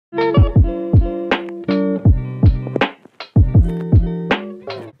Come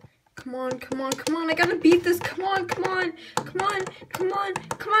on, come on, come on. I gotta beat this. Come on, come on, come on, come on,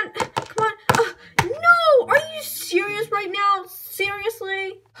 come on, come on. No! Are you serious right now?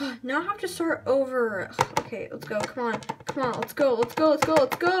 Seriously? Now I have to start over. Okay, let's go. Come on, come on. Let's go, let's go, let's go,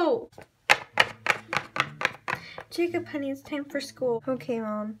 let's go. Jacob, honey, it's time for school. Okay,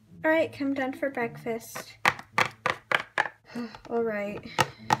 Mom. All right, come down for breakfast. All right.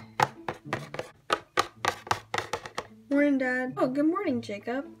 Morning, Dad. Oh, good morning,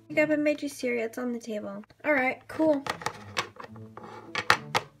 Jacob. Jacob, I made you cereal. It's on the table. All right, cool.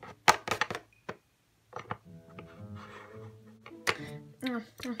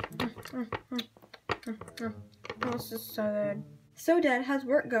 This is so good. So, Dad, how's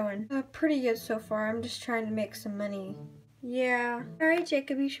work going? Pretty good so far. I'm just trying to make some money. Yeah. All right,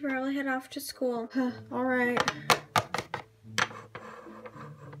 Jacob, you should probably head off to school. All right.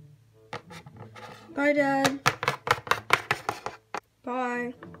 Bye, Dad.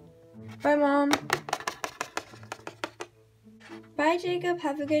 Bye. Bye, Mom. Bye, Jacob.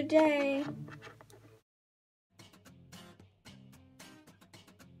 Have a good day.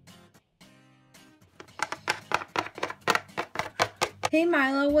 Hey,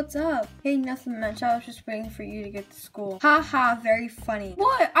 Milo, what's up? Hey, nothing much. I was just waiting for you to get to school. Haha, very funny.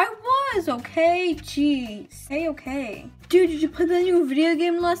 What? I was, okay? Jeez. Hey, okay. Dude, did you play the new video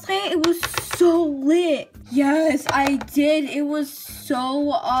game last night? It was so lit. Yes, I did. It was so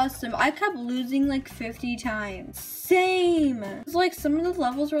awesome. I kept losing like 50 times. Same. It's like some of the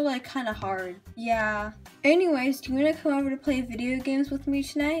levels were like kind of hard. Yeah. Anyways, do you want to come over to play video games with me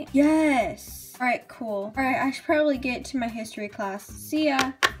tonight? Yes. Alright, cool. Alright, I should probably get to my history class. See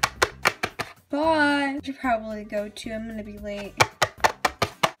ya. Bye. I should probably go too. I'm gonna be late.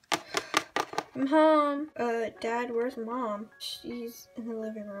 I'm home. Dad, where's Mom? She's in the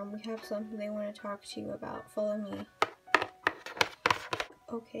living room. We have something they want to talk to you about. Follow me.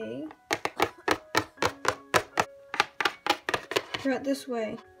 Okay. Right this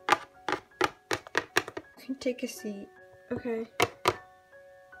way. You can take a seat. Okay.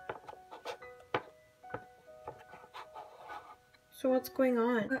 So what's going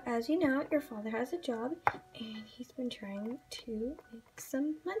on? Well, as you know, your father has a job and he's been trying to make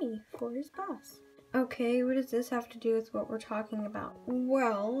some money for his boss. Okay, what does this have to do with what we're talking about?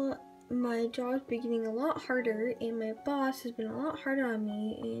 Well, my job's been getting a lot harder and my boss has been a lot harder on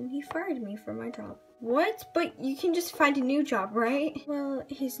me and he fired me from my job. What? But you can just find a new job, right? Well,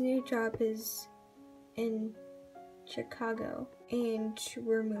 his new job is in Chicago and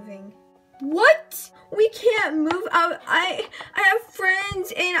we're moving. What? We can't move out. I have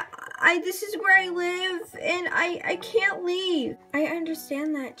friends and this is where I live and I can't leave. I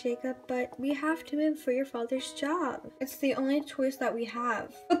understand that, Jacob, but we have to move for your father's job. It's the only choice that we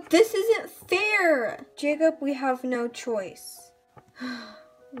have. But this isn't fair. Jacob, we have no choice.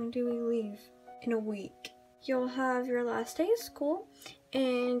 When do we leave? In a week. You'll have your last day of school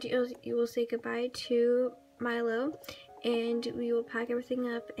and you will say goodbye to Milo. And we will pack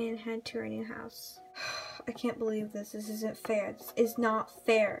everything up and head to our new house. I can't believe this. This isn't fair. This is not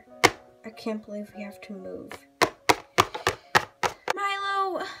fair. I can't believe we have to move.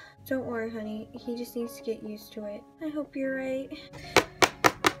 Milo! Don't worry, honey. He just needs to get used to it. I hope you're right.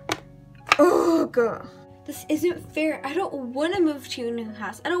 Oh, God. This isn't fair. I don't want to move to a new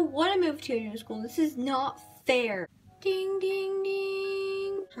house. I don't want to move to a new school. This is not fair. Ding, ding,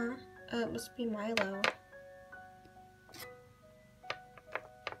 ding. Huh? It must be Milo.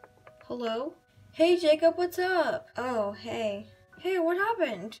 Hello? Hey, Jacob, what's up? Oh, hey. Hey, what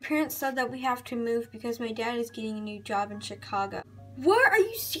happened? Parents said that we have to move because my dad is getting a new job in Chicago. What? Are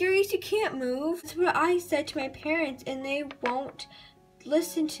you serious? You can't move? That's what I said to my parents and they won't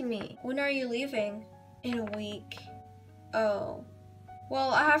listen to me. When are you leaving? In a week. Oh. Well,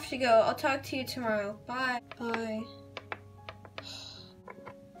 I have to go. I'll talk to you tomorrow. Bye. Bye.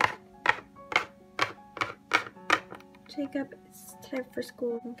 Jacob, it's time for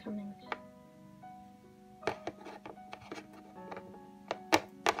school. I'm coming.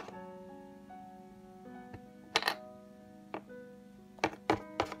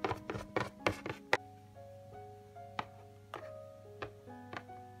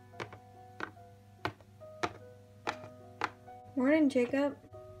 Morning, Jacob.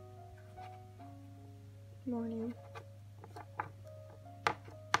 Morning.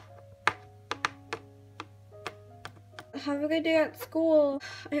 Have a good day at school.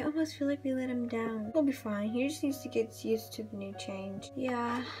 I almost feel like we let him down. He'll be fine. He just needs to get used to the new change.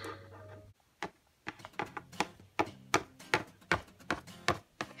 Yeah.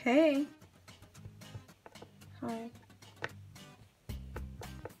 Hey. Hi.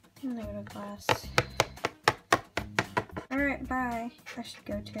 I'm gonna go to class. Alright, bye. I should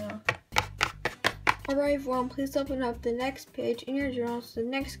go too. Alright everyone, please open up the next page in your journal to the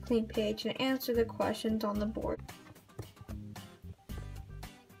next clean page and answer the questions on the board.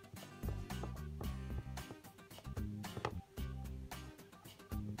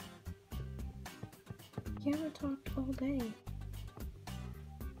 You haven't talked all day.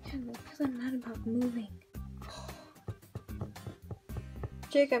 Yeah, that's because I'm mad about moving.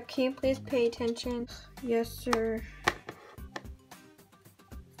 Jacob, can you please pay attention? Yes, sir.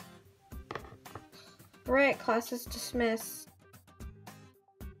 Alright, class is dismissed.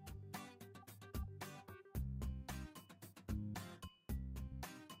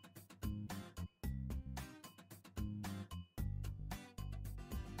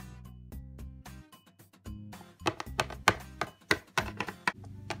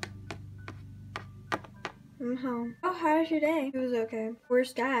 I'm home. Oh, how was your day? It was okay.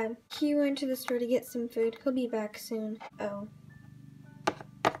 Where's Dad? He went to the store to get some food. He'll be back soon. Oh.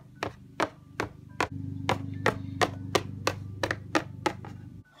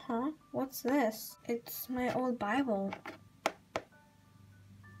 Huh? What's this? It's my old Bible.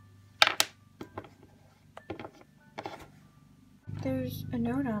 There's a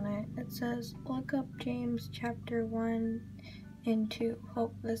note on it. It says, look up James chapter 1 and 2.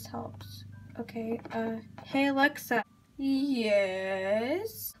 Hope this helps. Okay, hey Alexa.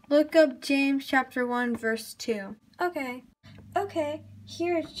 Yes? Look up James chapter 1 verse 2. Okay. Okay,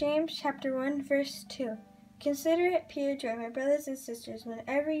 here is James chapter 1 verse 2. Consider it pure joy, my brothers and sisters,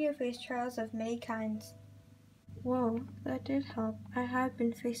 whenever you face trials of many kinds. Whoa, that did help. I have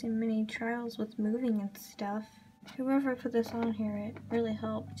been facing many trials with moving and stuff. Whoever put this on here, it really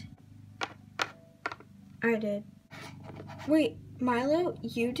helped. I did. Wait, Milo,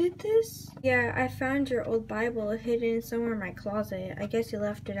 you did this? Yeah, I found your old Bible hidden somewhere in my closet. I guess you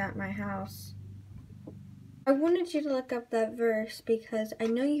left it at my house. I wanted you to look up that verse because I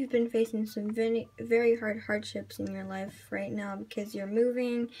know you've been facing some very hard hardships in your life right now because you're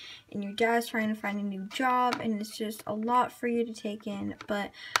moving and your dad's trying to find a new job and it's just a lot for you to take in.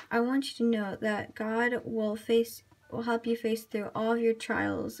 But I want you to know that God will help you face through all of your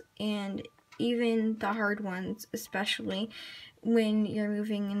trials and even the hard ones, especially when you're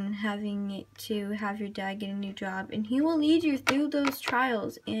moving and having to have your dad get a new job, and he will lead you through those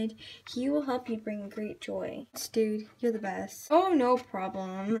trials and he will help you bring great joy. Dude, you're the best. Oh, no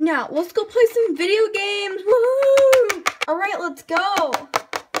problem. Now, let's go play some video games. Woohoo! All right, let's go.